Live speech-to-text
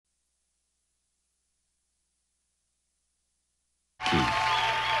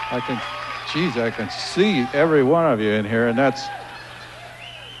Geez, I can see every one of you in here, and that's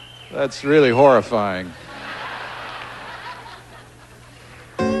really horrifying.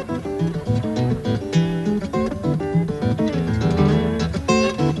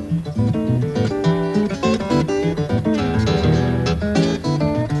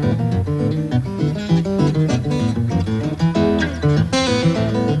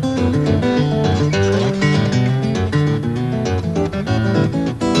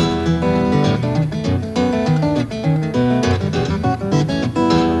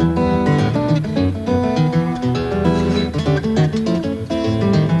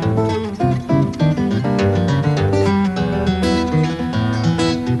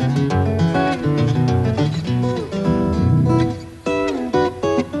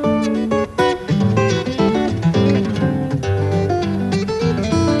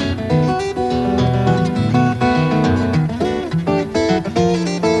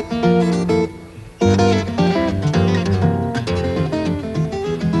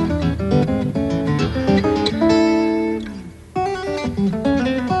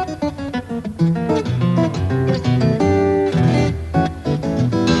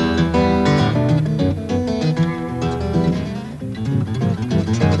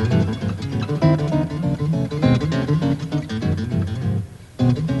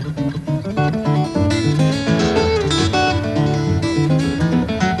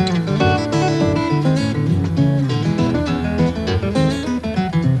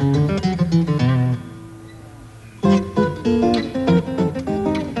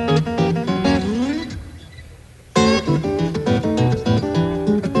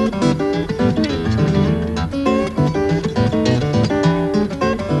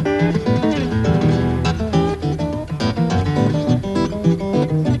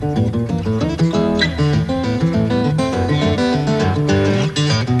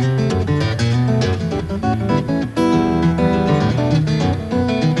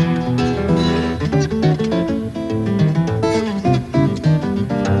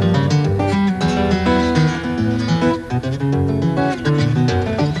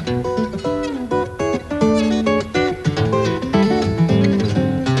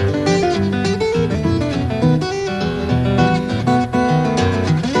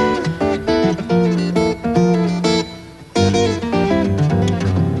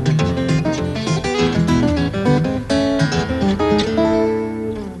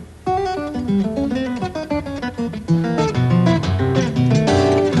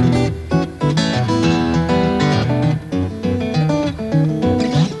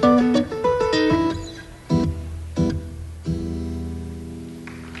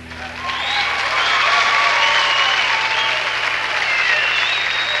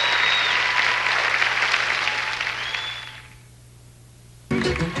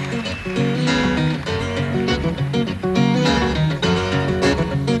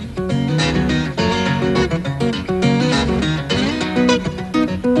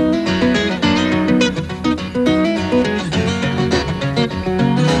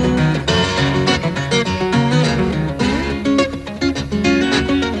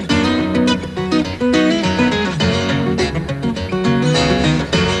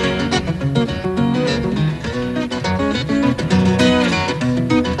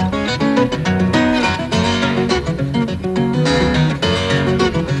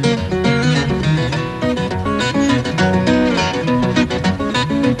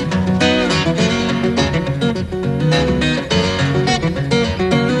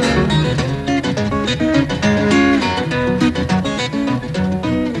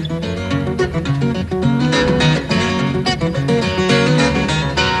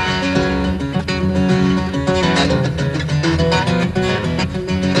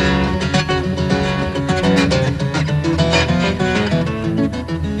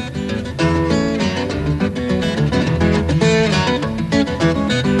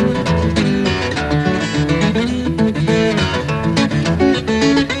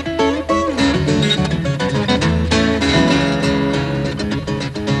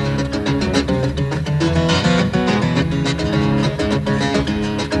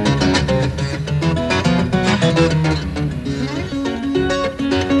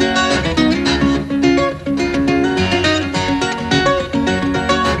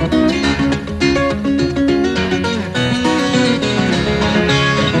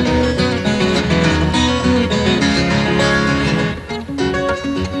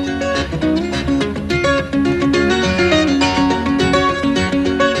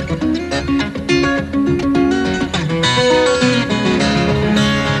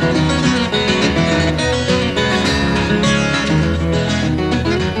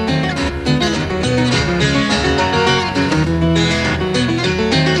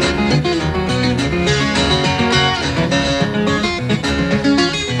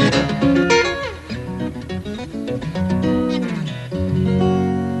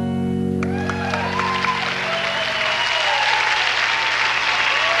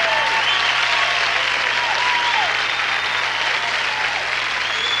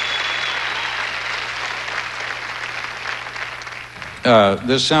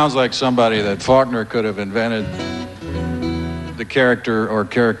 This sounds like somebody that Faulkner could have invented the character or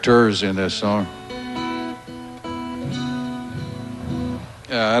characters in this song.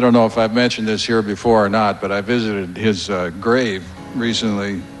 I don't know if I've mentioned this here before or not, but I visited his grave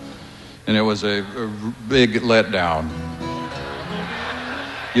recently, and it was a big letdown.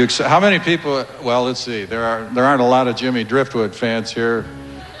 How many people? Well, let's see. There aren't a lot of Jimmy Driftwood fans here.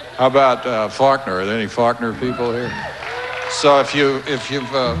 How about Faulkner? Are there any Faulkner people here? So if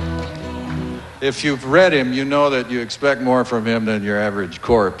you've read him, you know that you expect more from him than your average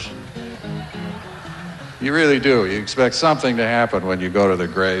corpse. You really do. You expect something to happen when you go to the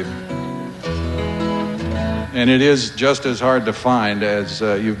grave. And it is just as hard to find as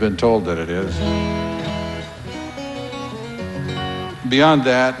you've been told that it is. Beyond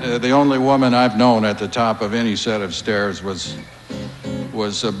that, the only woman I've known at the top of any set of stairs was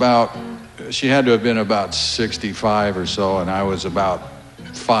about, she had to have been about 65 or so, and I was about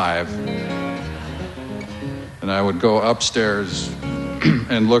 5. And I would go upstairs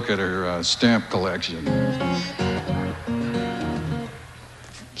and look at her stamp collection,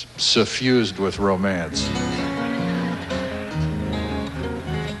 suffused with romance.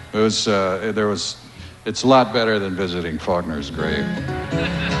 It's a lot better than visiting Faulkner's grave.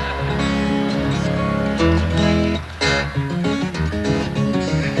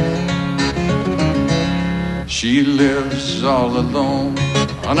 She lives all alone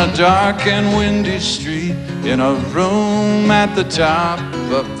on a dark and windy street in a room at the top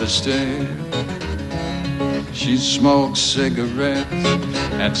of the stairs. She smokes cigarettes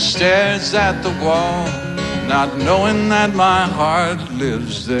and stares at the wall, not knowing that my heart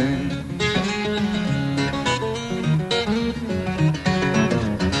lives there.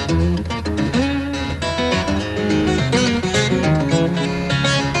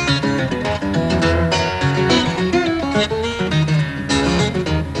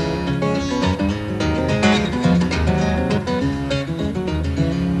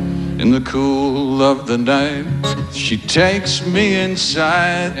 In the cool of the night, she takes me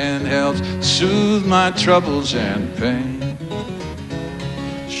inside and helps soothe my troubles and pain.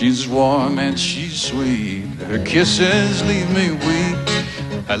 She's warm and she's sweet, her kisses leave me weak.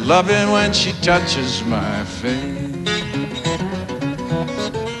 I love it when she touches my face.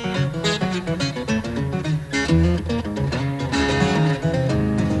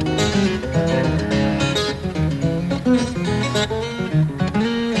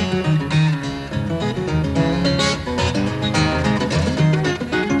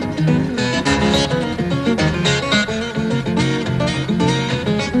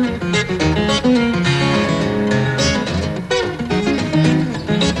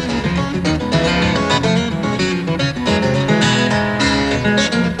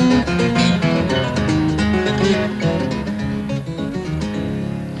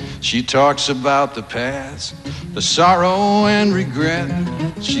 She talks about the past, the sorrow and regret.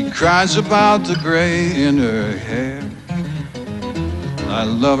 She cries about the gray in her hair. I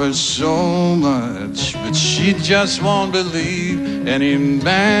love her so much, but she just won't believe any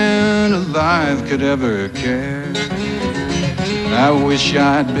man alive could ever care. I wish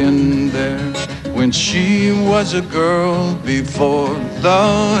I'd been there when she was a girl, before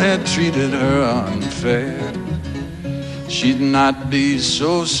love had treated her unfair. She'd not be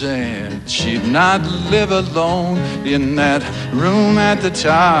so sad, she'd not live alone in that room at the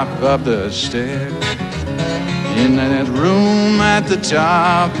top of the stairs. In that room at the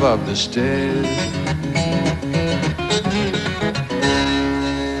top of the stairs.